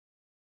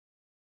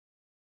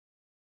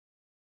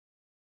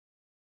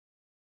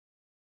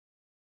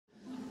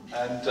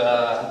And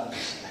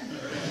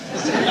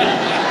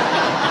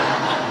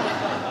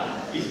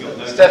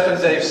Steph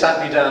and Dave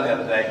sat me down the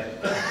other day,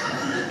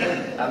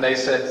 and they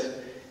said,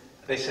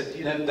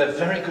 you know, they're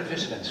very good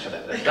vitamins,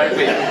 Philip. They're very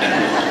good.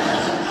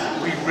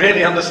 We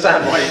really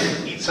understand why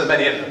you eat so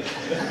many of them.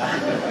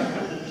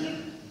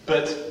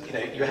 But, you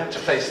know, you have to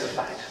face the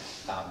fact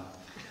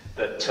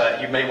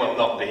that you may well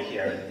not be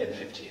here in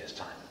 50 years'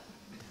 time.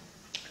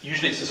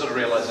 Usually it's the sort of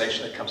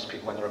realization that comes to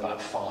people when they're about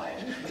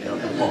 5, you know,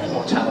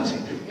 mortality.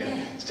 You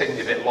know, it's taking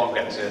a bit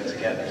longer to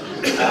get there.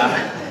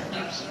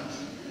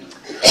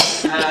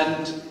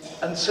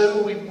 And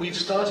so we've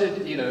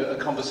started, you know, a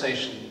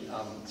conversation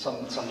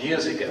some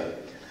years ago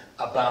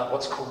about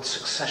what's called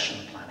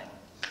succession planning,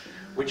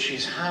 which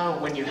is how,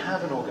 when you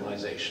have an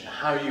organization,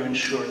 how you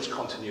ensure its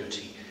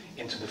continuity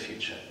into the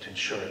future, to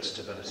ensure its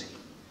stability.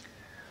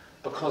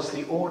 Because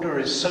the order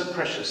is so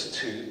precious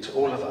to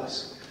all of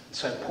us,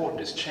 so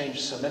important, it's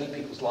changed so many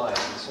people's lives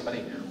in so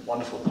many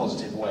wonderful,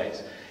 positive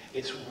ways.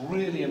 It's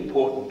really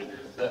important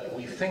that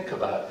we think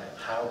about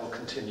how we'll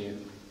continue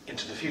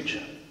into the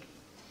future.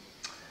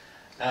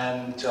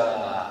 And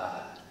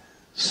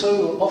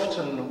so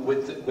often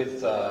with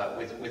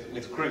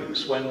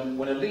groups, when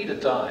a leader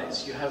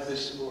dies, you have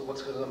this,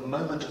 what's called a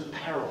moment of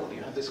peril.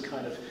 You have this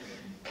kind of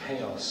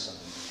chaos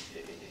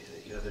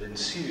that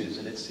ensues,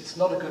 and it's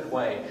not a good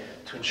way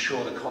to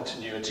ensure the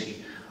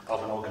continuity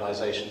of an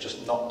organization,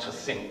 just not to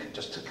think,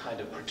 just to kind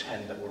of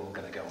pretend that we're all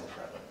going to go on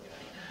forever.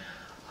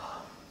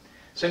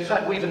 So in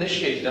fact, we've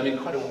initiated, I mean,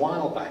 quite a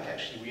while back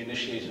actually, we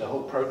initiated a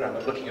whole program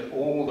of looking at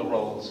all the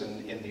roles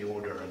in the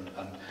order and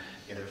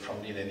you know,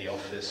 from, you know, in the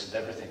office and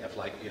everything, of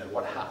like, you know,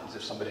 what happens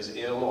if somebody's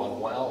ill or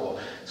unwell or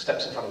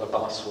steps in front of a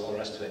bus or all the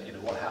rest of it, you know,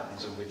 what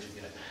happens, and we've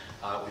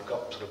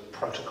got sort of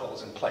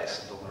protocols in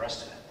place and all the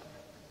rest of it.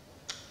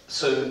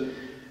 So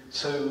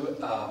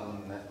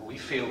we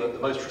feel that the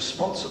most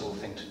responsible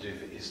thing to do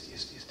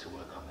is to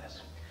work on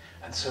this.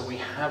 And so we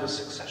have a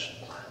succession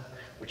plan,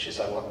 which is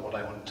what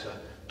I want to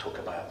talk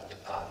about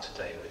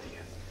today with you.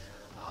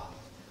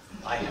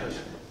 I have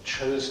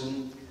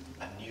chosen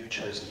a new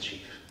chosen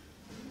chief.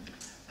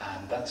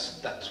 And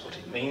that's what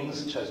it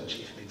means. Chosen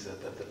chief means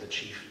that the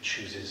chief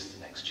chooses the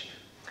next chief.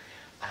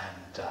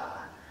 And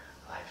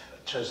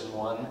I've chosen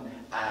one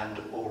and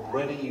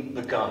already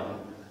begun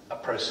a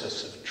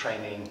process of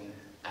training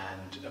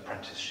and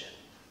apprenticeship.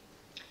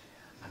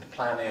 And the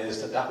plan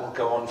is that will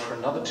go on for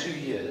another 2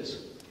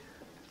 years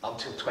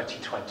until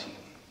 2020.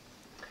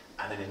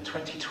 And then in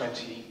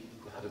 2020,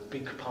 we'll have a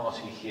big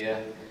party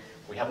here.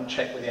 We haven't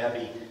checked with the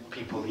Abbey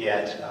people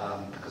yet,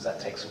 because that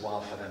takes a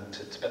while for them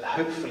to, but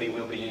hopefully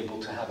we'll be able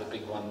to have a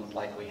big one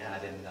like we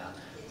had in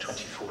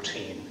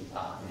 2014 in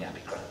the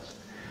Abbey grounds.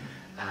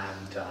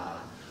 And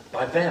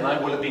by then I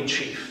will have been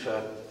chief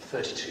for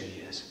 32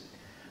 years.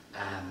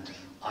 And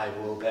I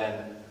will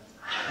then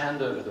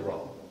hand over the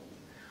role,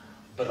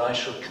 but I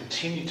shall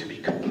continue to be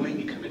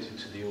completely committed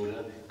to the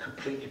order,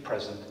 completely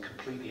present,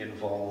 completely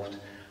involved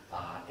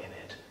in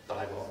it, but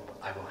I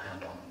will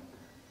hand on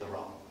the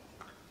role.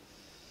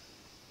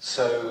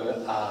 So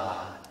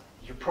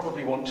you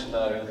probably want to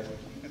know.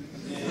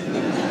 We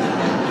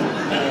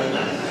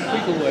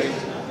can wait.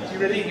 You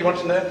ready? You want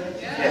to know?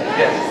 Yeah.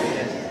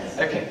 Yes.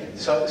 Okay.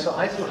 So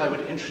I thought I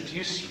would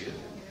introduce you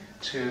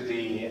to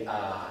the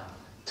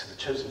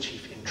chosen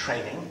chief in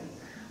training.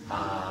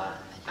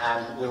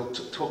 And we'll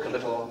talk a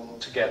little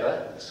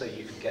together, so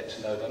you can get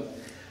to know them,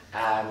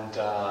 and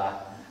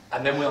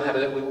then we'll have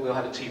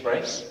a tea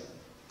break,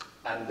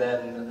 and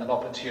then an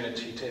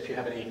opportunity to, if you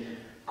have any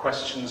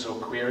questions or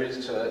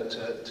queries,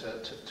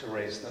 to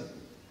raise them,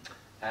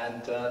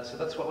 and so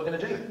that's what we're going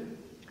to do.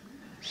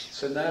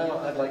 So now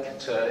I'd like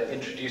to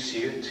introduce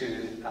you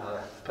to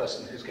the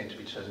person who's going to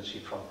be chosen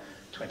chief from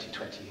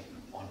 2020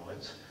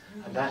 onwards,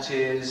 and that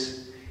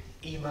is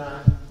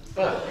Emma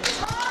Burke.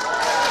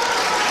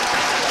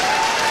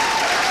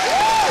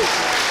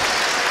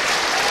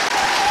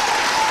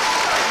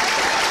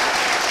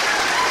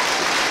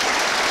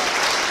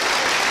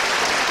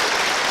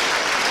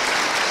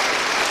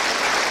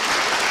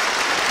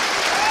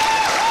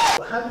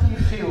 How did you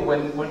feel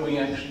when we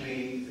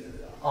actually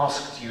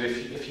asked you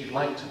if you'd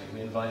like to be?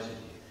 We invited you.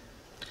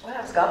 Well,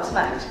 I was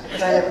gobsmacked,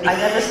 because I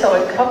never saw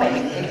it coming.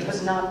 It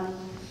was not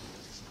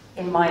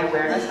in my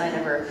awareness. I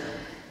never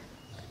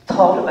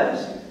thought about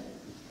it.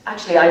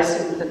 Actually, I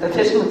assumed that the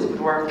vitamins would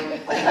work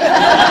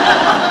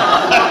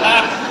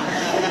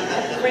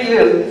for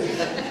you.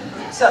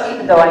 So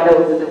even though I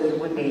know that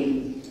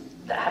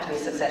there had to be a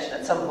succession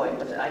at some point,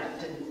 but I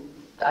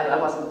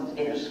wasn't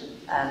in it,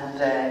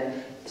 and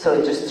so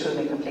it just threw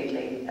me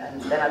completely. And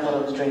then I thought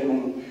I was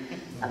dreaming,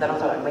 and then I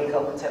thought I'd wake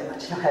up and say,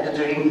 "Imagine I had a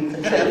dream."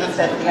 Instead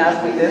of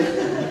asked me this.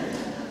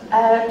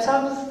 So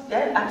I was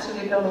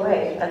absolutely blown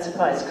away and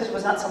surprised, because it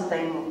was not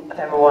something I've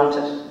ever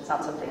wanted. It's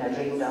not something I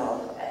dreamed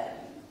of.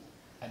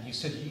 And you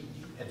said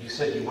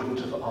you wouldn't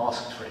have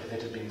asked for it if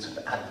it had been sort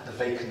of the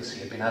vacancy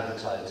had been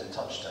advertised at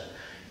Touchstone.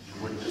 You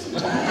wouldn't have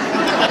done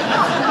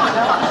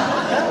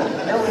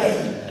No way.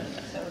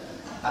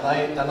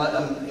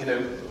 And you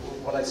know,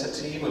 what I said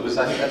to Ema was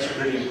I think that's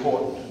really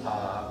important.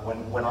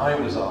 When I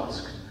was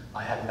asked,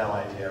 I had no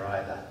idea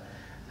either.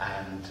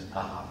 And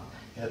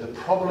you know, the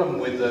problem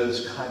with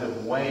those kind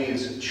of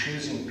ways of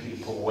choosing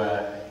people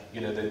where,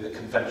 you know, the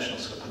conventional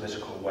sort of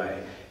political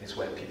way is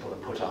where people are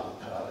put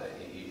up,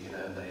 you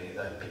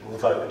know, people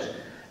vote,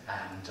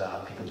 and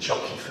people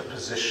jockey for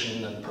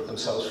position and put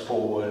themselves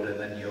forward, and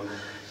then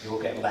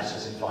you'll get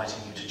letters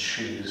inviting you to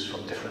choose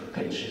from different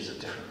pitches of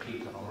different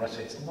people and all the rest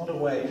of it. It's not a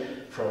way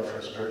for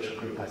a spiritual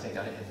group, I think,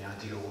 in the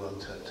ideal world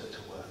to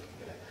work.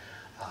 You know.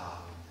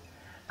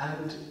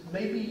 And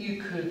maybe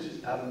you could,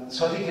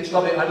 so I think it's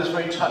lovely. I was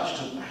very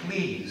touched and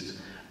pleased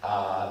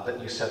that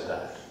you said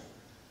that.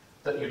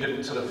 That you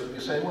didn't sort of, you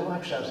say, well,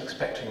 actually I was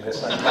expecting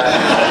this. I'm glad,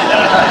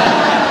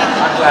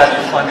 I'm glad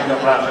you finally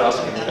got round to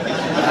asking me.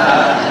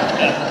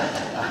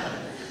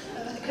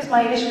 Because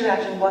my initial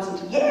reaction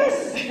wasn't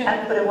yes,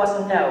 but it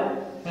wasn't no.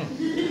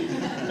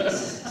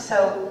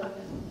 So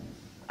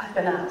I've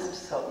been asked,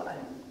 so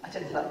I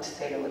didn't like to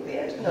say no at the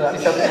end. No,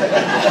 so,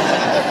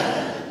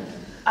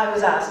 I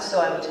was asked, so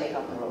I would take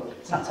on the role.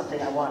 It's not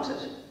something I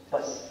wanted,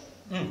 but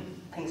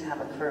things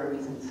happen for a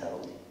reason,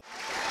 so